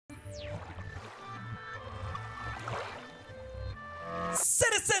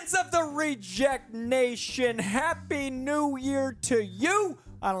Citizens of the Reject Nation, Happy New Year to you!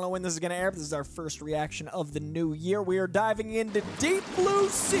 I don't know when this is going to air, but this is our first reaction of the new year. We are diving into Deep Blue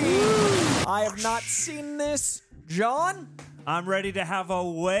Sea. I have not seen this. John? I'm ready to have a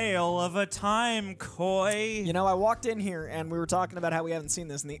whale of a time, Coy. You know, I walked in here and we were talking about how we haven't seen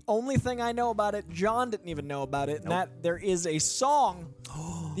this, and the only thing I know about it, John didn't even know about it, and that there is a song.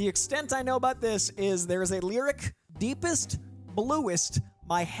 The extent I know about this is there is a lyric, deepest, bluest,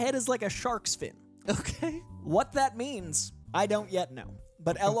 my head is like a shark's fin. Okay. What that means, I don't yet know.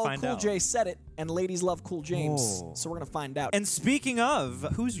 But LL Cool J said it, and ladies love Cool James, so we're going to find out. And speaking of,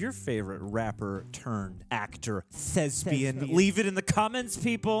 who's your favorite rapper turned actor, thespian? Leave it in the comments,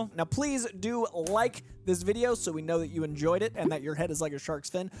 people. Now, please do like this video so we know that you enjoyed it and that your head is like a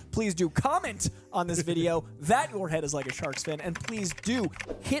shark's fin. Please do comment on this video that your head is like a shark's fin. And please do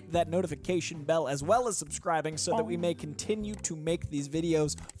hit that notification bell as well as subscribing so that we may continue to make these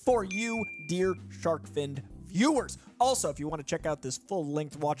videos for you, dear shark finned viewers. Also, if you want to check out this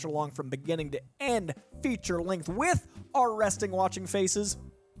full-length watch-along from beginning to end, feature-length with our resting watching faces,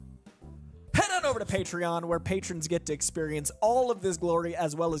 head on over to Patreon, where patrons get to experience all of this glory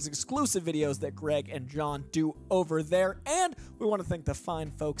as well as exclusive videos that Greg and John do over there. And we want to thank the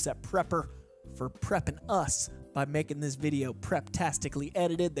fine folks at Prepper for prepping us by making this video prep-tastically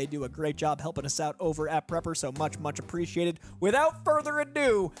edited. They do a great job helping us out over at Prepper, so much, much appreciated. Without further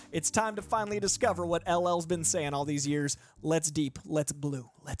ado, it's time to finally discover what LL's been saying all these years. Let's deep, let's blue,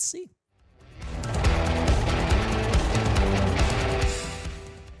 let's see.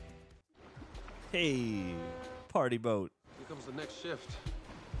 Hey, party boat. Here comes the next shift.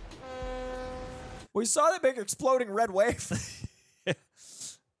 We saw that big exploding red wave.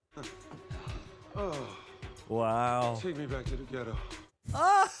 Oh, Wow. take me back to the ghetto.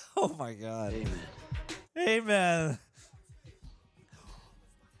 Oh my God. Amen. Amen.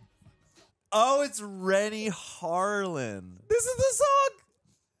 Oh, it's Rennie Harlan. This is the song.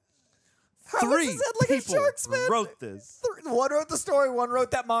 How Three is his head like a people shark's fin? wrote this. One wrote the story, one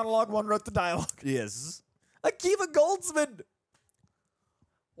wrote that monologue, one wrote the dialogue. Yes. Akiva Goldsman.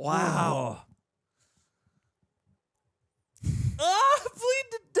 Wow.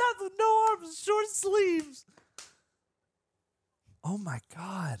 Bleed to death with no arms, short sleeves. Oh my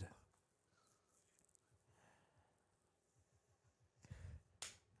God.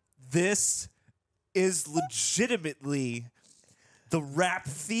 This is legitimately the rap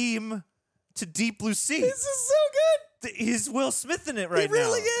theme to Deep Blue Sea. This is so good. He's Will Smith in it right now. He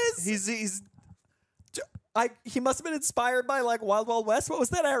really is. He's He must have been inspired by like Wild Wild West. What was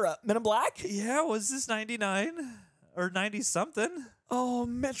that era? Men in Black? yeah, was this 99 or 90 something? Oh,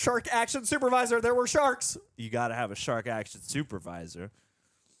 man. Shark Action Supervisor. There were sharks. You got to have a shark action supervisor.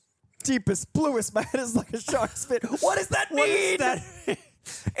 Deepest, bluest, my head is like a shark's fin. What does that mean? What is that?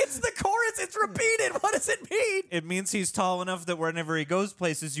 It's the chorus. It's repeated. What does it mean? It means he's tall enough that whenever he goes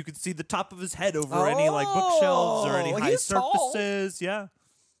places, you can see the top of his head over any like bookshelves or any high he's tall. surfaces. Yeah.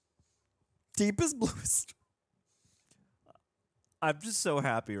 Deepest, bluest. I'm just so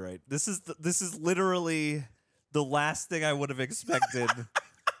happy, right? This is literally the last thing I would have expected.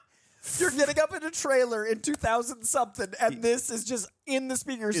 You're getting up in a trailer in 2000 something, and this is just in the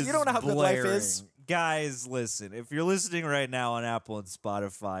speakers. You don't know how good life is. Guys, listen. If you're listening right now on Apple and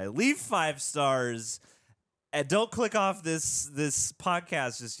Spotify, leave 5 stars. And don't click off this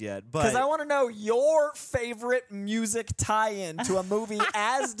podcast just yet. Because I want to know your favorite music tie-in to a movie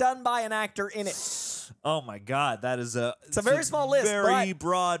as done by an actor in it. Oh my God, that is it's a very small list, very but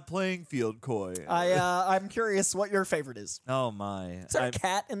broad playing field, Coy. I'm curious what your favorite is. Oh my. Is there a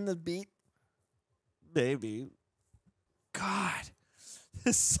cat in the beat? Maybe. God.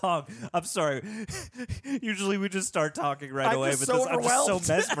 This song. I'm sorry. Usually we just start talking right away, but I'm just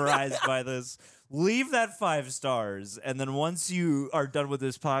so mesmerized by this. Leave that 5 stars, and then once you are done with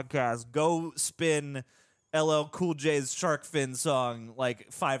this podcast, go spin LL Cool J's Shark Fin song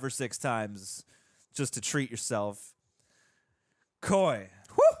like 5 or 6 times just to treat yourself. Coy.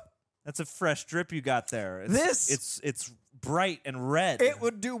 Whew. That's a fresh drip you got there. It's bright and red. It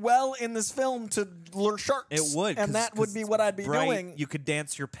would do well in this film to lure sharks. It would. And that would be what I'd be doing. You could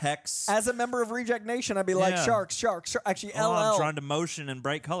dance your pecs. As a member of Reject Nation, I'd be like, sharks, sharks, sharks. Actually, LL. I'm drawn to motion and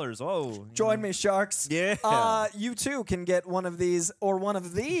bright colors. Oh. Join me, sharks. Yeah. You too can get one of these or one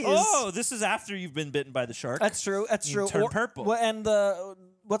of these. Oh, this is after you've been bitten by the shark. That's true. That's true. Turn purple. And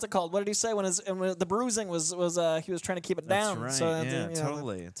what's it called? What did he say when the bruising was he was trying to keep it down? That's right.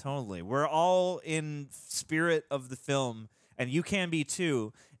 So totally. We're all in spirit of the film, and you can be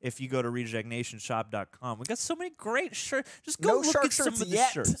too. if you go to rejectnationshop.com. We got so many great shirts. Just go No look shark at some shirts of the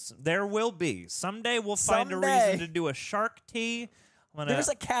yet. shirts. There will be. Someday we'll find a Someday. reason to do a shark tee. There's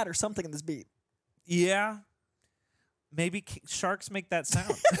a cat or something in this beat. Yeah. Maybe sharks make that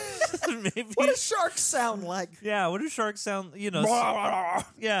sound. Maybe. What does sharks sound like? Yeah, what do sharks sound? You know,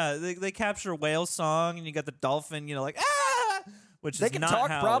 yeah, they capture whale song, and you got the dolphin. You know, like which They is can not talk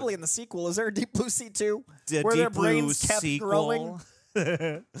how probably in the sequel. Is there a Deep Blue Sea 2? the where their Deep Blue brains kept sequel. growing?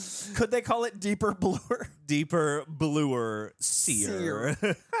 Could they call it Deeper Bluer? Deeper, bluer, seer.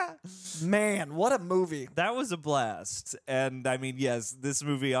 Man, what a movie. That was a blast. And I mean, yes, this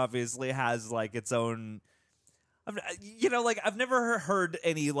movie obviously has like its own. You know, like I've never heard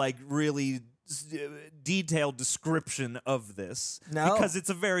any like really detailed description of this. No. Because it's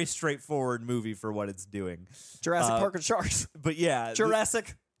a very straightforward movie for what it's doing. Jurassic Park and Sharks. But yeah.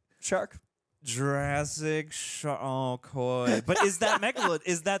 Jurassic Shark. Jurassic Shark. Oh, coy. But is that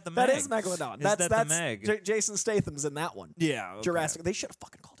Is that the Meg? That is Megalodon. Is That's that the Meg? Jason Statham's in that one. Yeah. Okay. Jurassic. They should have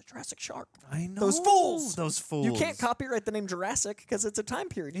fucking called it Jurassic Shark. I know. Those fools. Those fools. You can't copyright the name Jurassic because it's a time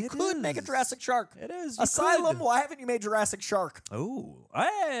period. You could make a is. Jurassic Shark. It is. You Asylum. could. Why haven't you made Jurassic Shark? Oh,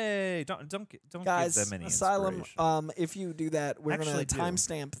 hey! Don't Guys, give them any Asylum. inspiration. If you do that, we're Actually gonna do.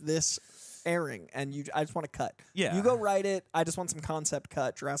 timestamp this airing, and I just want to cut. Yeah. You go write it. I just want some concept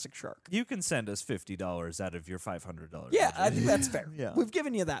cut. Jurassic Shark. You can send us $50 out of your $500. Yeah, I think that's fair. Yeah. We've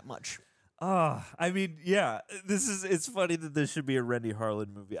given you that much. I mean, yeah. It's funny that this should be a Rennie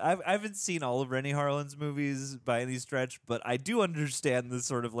Harlan movie. I haven't seen all of Rennie Harlan's movies by any stretch, but I do understand the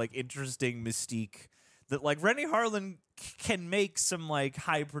sort of like interesting mystique that like Rennie Harlan can make some like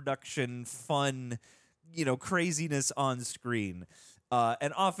high production, fun, you know, craziness on screen.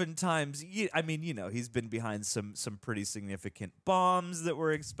 And oftentimes, I mean, you know, he's been behind some pretty significant bombs that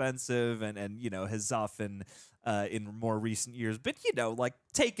were expensive, and you know, has often in more recent years, but you know, like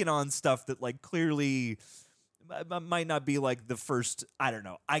taken on stuff that like clearly might not be like the first. I don't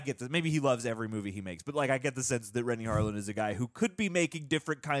know. I get this. Maybe he loves every movie he makes, but like I get the sense that Rennie Harlan is a guy who could be making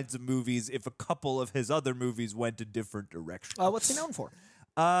different kinds of movies if a couple of his other movies went a different direction. What's he known for?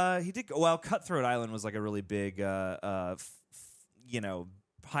 He did. Well, Cutthroat Island was like a really big, you know,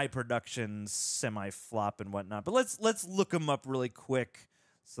 high production semi-flop and whatnot. But let's look him up really quick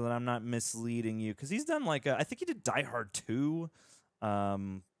so that I'm not misleading you, because he's done like I think he did Die Hard 2,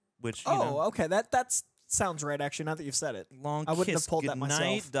 which you know, okay, that sounds right. Actually, now that you've said it, Long I wouldn't Kiss have pulled that Goodnight,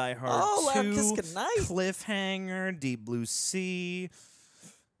 myself. Die Hard Oh, 2, Long Kiss Goodnight. Cliffhanger, Deep Blue Sea,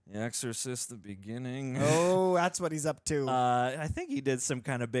 The Exorcist, the beginning. Oh, that's what he's up to. I think he did some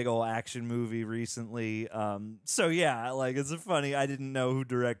kind of big old action movie recently. So yeah, like it's funny. I didn't know who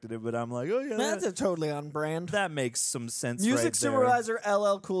directed it, but I'm like, oh yeah, That's a totally on brand. that makes some sense. Music right there. supervisor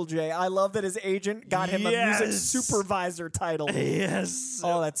LL Cool J. I love that his agent got him a music Yes. supervisor title. Yes.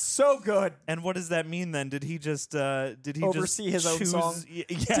 Oh, that's so good. And what does that mean then? Did he just Oversee his own choose- song? Yeah.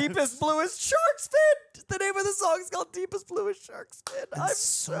 Deepest Bluest Shark's Fin. The name of the song is called Deepest Bluest Shark's Fin. And I'm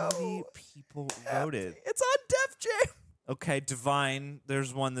so many people wrote it. It's on Def Jam. Okay, Divine.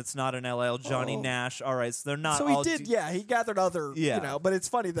 There's one that's not an LL. Johnny Oh. Nash. All right, so they're not. So he all did, yeah. He gathered other, Yeah. you know. But it's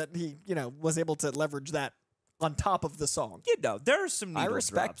funny that he, you know, was able to leverage that on top of the song. You know, there are some needle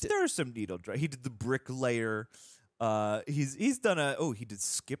respect drops. it. There are some needle drops. He did the Bricklayer. He's done he did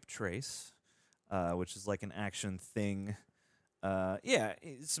Skip Trace, which is like an action thing. Yeah,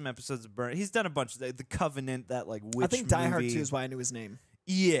 some episodes of Burn. He's done a bunch of the Covenant, that like witch I think Die Hard movie. 2 is why I knew his name.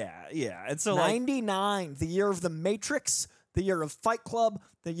 Yeah, and so like 99, the year of The Matrix, the year of Fight Club,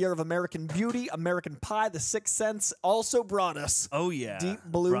 the year of American Beauty, American Pie, The Sixth Sense also brought us. oh yeah, Deep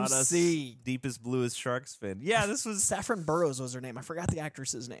Blue brought us Sea. Deepest Bluest Shark's Fin. Yeah, this was Saffron Burrows was her name. I forgot the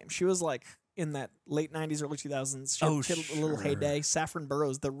actress's name. She was like in that late 90s, early 2000s. She had a little sure. heyday. Saffron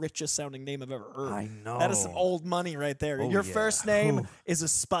Burrows, the richest sounding name I've ever heard. I know. That is some old money right there. Oh, Your yeah. first name Ooh. is a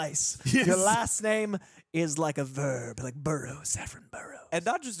spice. Yes. Your last name is like a verb, like Burrows, Saffron Burrows. and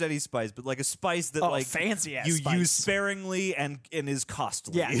not just any spice, but like a spice that Oh, like fancy ass you spice. use sparingly and is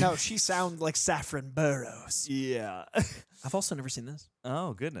costly. Yeah, no, she sounds like Saffron Burrows. yeah. I've also never seen this.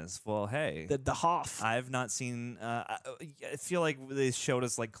 Oh goodness. Well, hey. The Hoff. I've not seen. I feel like they showed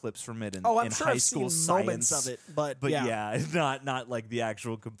us like clips from it in, I'm in sure high I've school seen science, moments of it, but yeah, not like the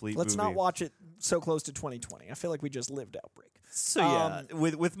actual complete. Let's movie. not watch it so close to 2020. I feel like we just lived Outbreak. So yeah,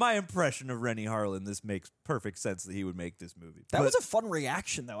 with my impression of Rennie Harlan, this makes perfect sense that he would make this movie. That But- was a fun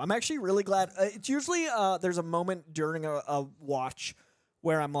reaction, though. I'm actually really glad. It's usually there's a moment during a watch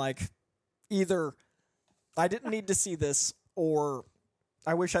where I'm like, either I didn't need to see this, or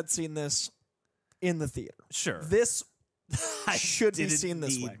I wish I'd seen this in the theater. sure. This I should be didn't seen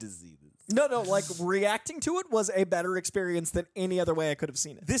this need way. to see this. No, like reacting to it was a better experience than any other way I could have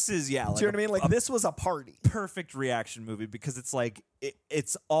seen it. This is, yeah. Do you know what I mean? Like this was a party. Perfect reaction movie because it's like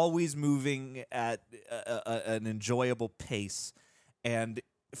it's always moving at an enjoyable pace, and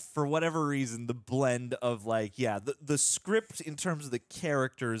for whatever reason, the blend of like, yeah, the script in terms of the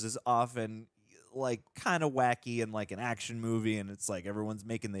characters is often like kind of wacky and like an action movie, and it's like everyone's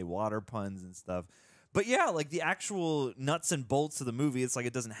making the water puns and stuff. But yeah, like the actual nuts and bolts of the movie, it's like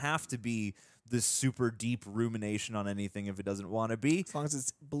it doesn't have to be this super deep rumination on anything if it doesn't want to be. As long as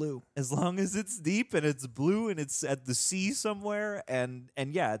it's blue. As long as it's deep and it's blue and it's at the sea somewhere. And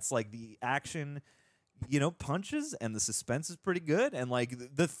yeah, it's like the action, punches and the suspense is pretty good. And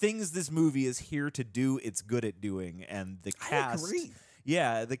like the things this movie is here to do, it's good at doing. And the cast. I agree.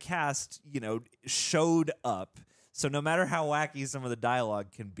 Yeah, the cast, showed up. So no matter how wacky some of the dialogue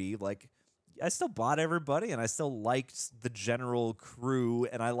can be, like, I still bought everybody, and I still liked the general crew,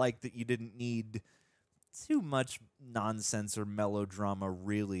 and I liked that you didn't need too much nonsense or melodrama,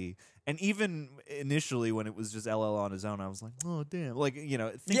 really. And even initially, when it was just LL on his own, I was like, oh, damn. Like,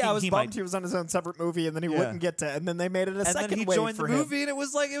 thinking I was bummed he was on his own separate movie, and then he wouldn't get to, and then they made it a second wave for him. And then he joined the movie, and it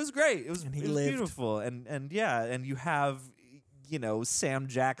was great. It was lived. beautiful. And you have... Sam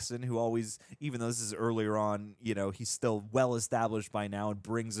Jackson, who always, even though this is earlier on, he's still well established by now and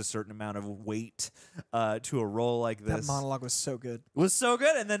brings a certain amount of weight to a role like this. That monologue was so good.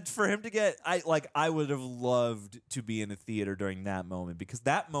 And then for him to get, I would have loved to be in a theater during that moment, because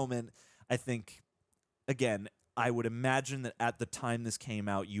that moment, I think, again, I would imagine that at the time this came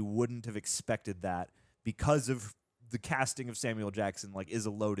out, you wouldn't have expected that because of the casting of Samuel Jackson. Like, is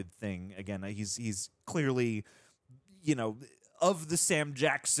a loaded thing. Again, he's clearly, of the Sam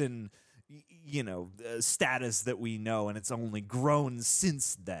Jackson, status that we know, and it's only grown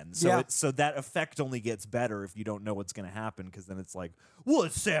since then. So so that effect only gets better if you don't know what's going to happen, because then it's like, well,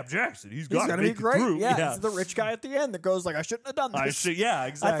 it's Sam Jackson. He's got to be great. Through. Yeah, he's the rich guy at the end that goes like, I shouldn't have done this. Yeah,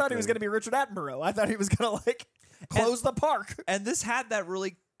 exactly. I thought he was going to be Richard Attenborough. I thought he was going to close the park. And this had that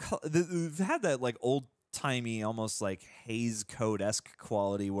really, had that like old timey, almost like Hays Code-esque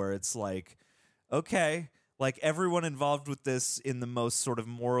quality, where it's like, okay. Like, everyone involved with this in the most sort of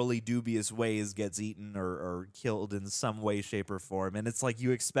morally dubious ways gets eaten or killed in some way, shape, or form. And it's like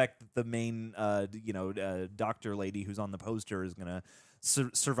you expect that the main, doctor lady who's on the poster is going to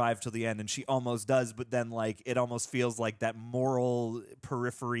survive till the end, and she almost does. But then, like, it almost feels like that moral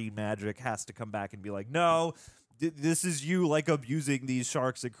periphery magic has to come back and be like, no, this is you, like, abusing these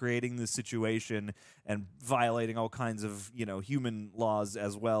sharks and creating this situation and violating all kinds of, human laws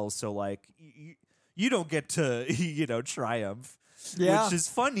as well. So, like... you don't get to, triumph, which is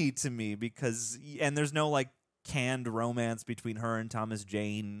funny to me because, and there's no like canned romance between her and Thomas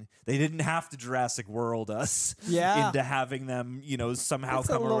Jane. They didn't have to Jurassic World us into having them, somehow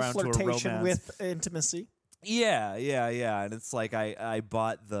come around to a romance with intimacy. Yeah. And it's like I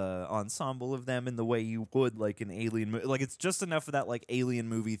bought the ensemble of them in the way you would like an alien movie. Like, it's just enough of that like alien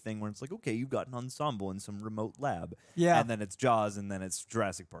movie thing where it's like, okay, you've got an ensemble in some remote lab. Yeah. And then it's Jaws, and then it's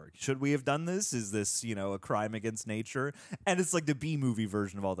Jurassic Park. Should we have done this? Is this, a crime against nature? And it's like the B movie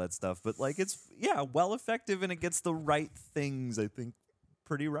version of all that stuff. But like, it's, well effective, and it gets the right things, I think.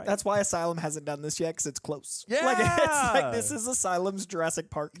 Pretty right. That's why Asylum hasn't done this yet, because it's close. Yeah. It's like this is Asylum's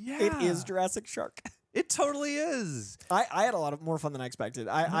Jurassic Park. Yeah. It is Jurassic Shark. It totally is. I had a lot of more fun than I expected.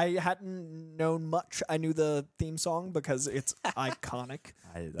 I hadn't known much. I knew the theme song because it's iconic.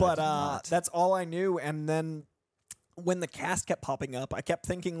 That's all I knew. And then when the cast kept popping up, I kept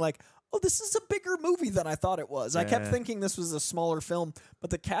thinking like, oh, this is a bigger movie than I thought it was. I kept thinking this was a smaller film, but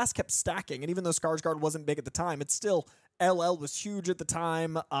the cast kept stacking. And even though Skarsgård wasn't big at the time, it's still... LL was huge at the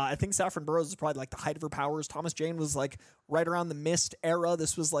time. I think Saffron Burrows was probably like the height of her powers. Thomas Jane was like right around the Mist era.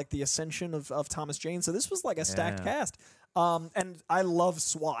 This was like the ascension of Thomas Jane. So this was like a stacked cast. And I love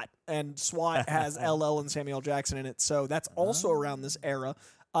SWAT, and SWAT has LL and Samuel Jackson in it. So that's also around this era.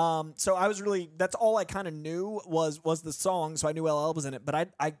 So I was really, that's all I kind of knew was the song. So I knew LL was in it, but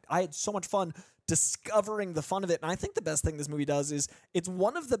I had so much fun discovering the fun of it. And I think the best thing this movie does is it's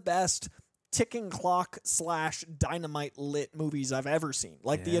one of the best ticking clock / dynamite lit movies I've ever seen.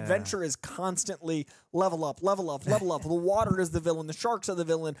 Like the adventure is constantly level up. The water is the villain. The sharks are the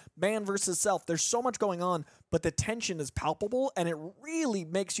villain. Man versus self. There's so much going on, but the tension is palpable, and it really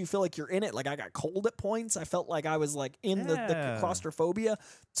makes you feel like you're in it. Like I got cold at points. I felt like I was like in the claustrophobia.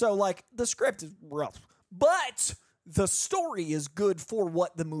 So like the script is rough, but the story is good for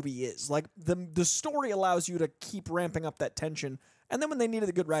what the movie is. Like the story allows you to keep ramping up that tension. And then when they needed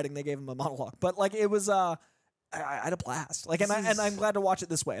the good writing, they gave him a monologue. But like it was, I had a blast. Like, and I'm glad to watch it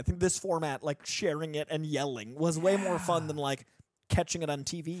this way. I think this format, like sharing it and yelling, was way more fun than like catching it on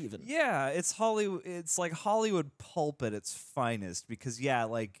TV even. Yeah, it's Hollywood. It's like Hollywood pulp at its finest because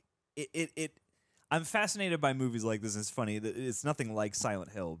like it I'm fascinated by movies like this. It's funny that it's nothing like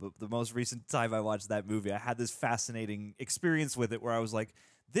Silent Hill, but the most recent time I watched that movie, I had this fascinating experience with it where I was like,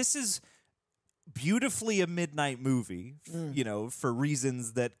 this is beautifully a midnight movie, for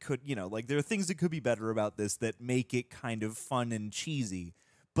reasons that could, like there are things that could be better about this that make it kind of fun and cheesy.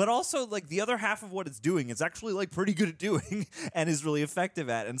 But also, like, the other half of what it's doing, it's actually, like, pretty good at doing and is really effective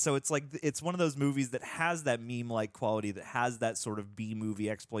at. And so it's, like, it's one of those movies that has that meme-like quality, that has that sort of B-movie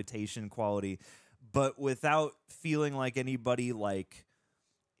exploitation quality, but without feeling like anybody, like...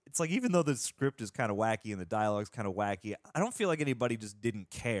 It's like, even though the script is kind of wacky and the dialogue's kind of wacky, I don't feel like anybody just didn't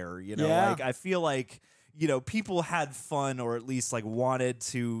care, Yeah. Like, I feel like... people had fun or at least like wanted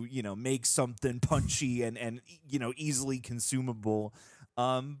to, make something punchy and easily consumable.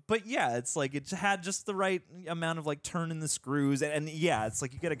 But yeah, it's like it had just the right amount of like turning the screws. And yeah, it's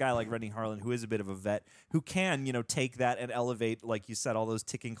like you get a guy like Renny Harlin, who is a bit of a vet, who can, take that and elevate, like you said, all those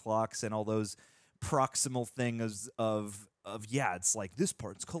ticking clocks and all those proximal things of yeah, it's like this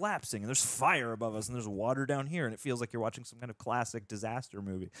part's collapsing and there's fire above us and there's water down here and it feels like you're watching some kind of classic disaster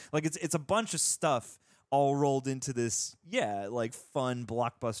movie. Like it's a bunch of stuff all rolled into this, like fun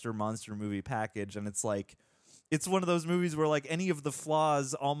blockbuster monster movie package. And it's like, it's one of those movies where like any of the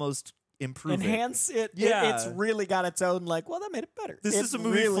flaws almost improve enhance it. Yeah. It's really got its own like, well, that made it better. This is a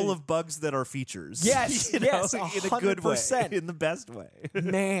movie full of bugs that are features. Yes, yes, in a good way, 100%. in the best way.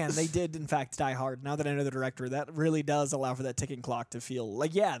 Man, they did in fact Die Hard. Now that I know the director, that really does allow for that ticking clock to feel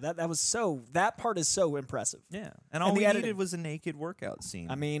like, that part is so impressive. Yeah, and all we needed was a naked workout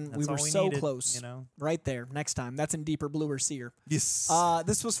scene. I mean, That's we were all so needed, close. Right there. Next time. That's in Deeper, Bluer, Seer. Yes.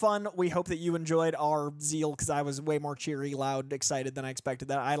 This was fun. We hope that you enjoyed our zeal because I was way more cheery, loud, excited than I expected.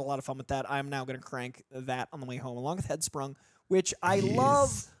 That I had a lot of fun with that. I'm now going to crank that on the way home along with Headsprung, which I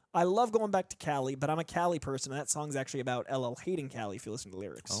love. I love going back to Cali, but I'm a Cali person. And that song's actually about LL hating Cali if you listen to the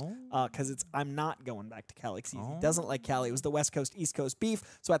lyrics. Because I'm not going back to Cali because he doesn't like Cali. It was the West Coast, East Coast beef.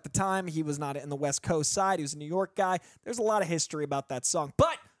 So at the time, he was not in the West Coast side. He was a New York guy. There's a lot of history about that song.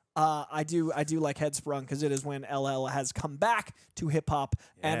 But I do like Headsprung because it is when LL has come back to hip hop,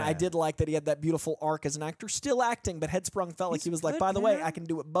 and I did like that he had that beautiful arc as an actor, still acting, but Headsprung felt like he was like, by the way, I can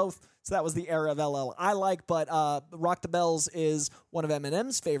do it both. So that was the era of LL I like, but Rock the Bells is one of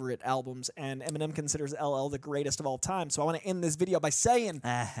Eminem's favorite albums, and Eminem considers LL the greatest of all time. So I want to end this video by saying,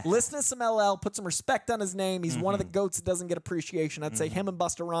 listen to some LL, put some respect on his name. He's one of the GOATs that doesn't get appreciation. I'd say him and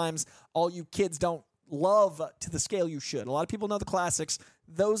Busta Rhymes, all you kids don't love to the scale you should. A lot of people know the classics.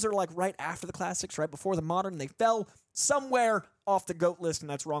 Those are like right after the classics, right before the modern. They fell somewhere off the GOAT list, and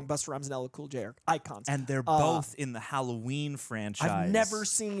that's wrong. Busta Rhymes and LL Cool J are icons. And they're both in the Halloween franchise. I've never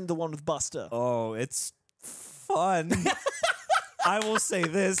seen the one with Busta. Oh, it's fun. I will say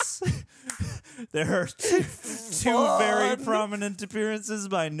this. There are two very prominent appearances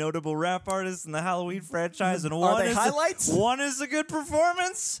by notable rap artists in the Halloween franchise, and Are they highlights? One is a good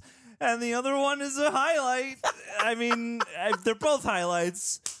performance, and the other one is a highlight. I mean, they're both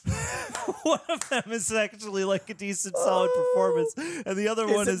highlights. One of them is actually like a decent, solid performance, and the other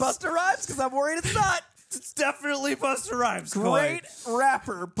one is Busta Rhymes? Because I'm worried it's not. It's definitely Busta Rhymes. Great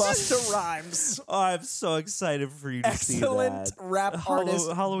rapper, Busta Rhymes. Oh, I'm so excited for you to see that. Excellent rap artist,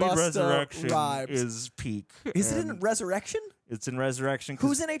 Halloween Busta Resurrection Rhymes. is peak. Is it in Resurrection? It's in Resurrection.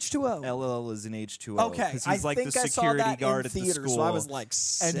 Who's in H2O? LL is in H2O. Okay, he's I like think the I saw security that guard in at the theater, school. so I was like,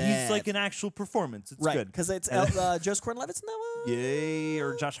 sad. And he's like an actual performance. It's right, good. because it's Joseph Gordon-Levitt's in that one? Yay,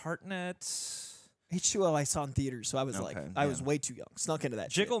 or Josh Hartnett. H2O I saw in theaters, so I was I was way too young. Snuck into that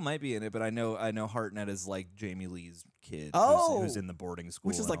Jiggle shit. might be in it, but I know Hartnett is like Jamie Lee's kid who's in the boarding school.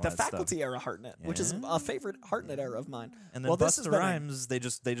 Which is and like all the that Faculty stuff. era Hartnett, which is a favorite Hartnett era of mine. And then well, this has Busta been Rhymes, they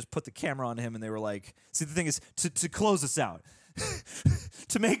just put the camera on him and they were like, see, the thing is, to close us out,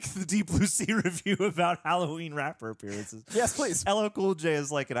 to make the Deep Blue Sea review about Halloween rapper appearances. Yes, please. LL Cool J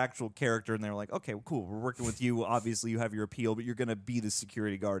is like an actual character, and they're like, okay, well, cool, we're working with you. Obviously, you have your appeal, but you're going to be the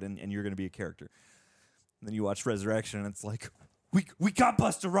security guard, and you're going to be a character. And then you watch Resurrection, and it's like, we got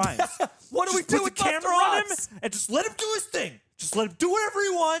Busta Rhymes. What do we do with the camera Busta on him Rhymes? and just let him do his thing. Just let him do whatever he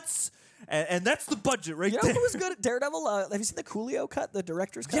wants. And that's the budget right You know there. who was good at Daredevil? Have you seen the Coolio cut, the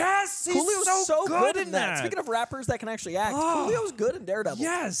director's cut? Yes, he's Coolio's so good in that. Speaking of rappers that can actually act, Coolio's good in Daredevil.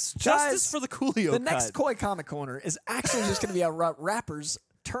 Yes, Guys, justice for the Coolio The cut. next Koi Comic Corner is actually just going to be about rappers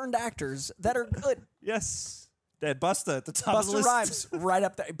turned actors that are good. Yes. And Busta at the top of the Busta list. Rhymes, right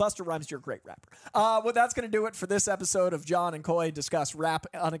up there. Busta Rhymes, you're a great rapper. Well, that's going to do it for this episode of John and Coy discuss rap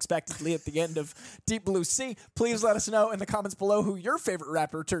unexpectedly at the end of Deep Blue Sea. Please let us know in the comments below who your favorite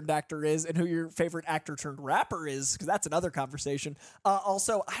rapper turned actor is and who your favorite actor turned rapper is, because that's another conversation.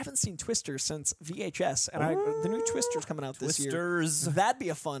 Also, I haven't seen Twister since VHS, and the new Twister's coming out this year. Twisters. That'd be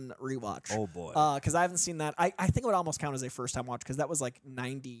a fun rewatch. Oh, boy. Because I haven't seen that. I think it would almost count as a first-time watch, because that was like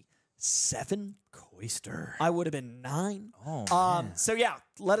 97. Twister. I would have been 9. Oh, man. So yeah,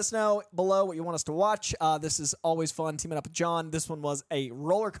 let us know below what you want us to watch. This is always fun teaming up with John. This one was a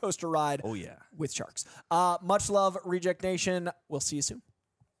roller coaster ride. Oh, yeah. With sharks. Much love, Reject Nation. We'll see you soon.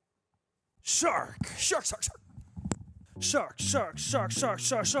 Shark. Shark, shark, shark. Shark, shark, shark, shark,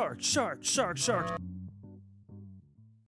 shark, shark, shark, shark, shark.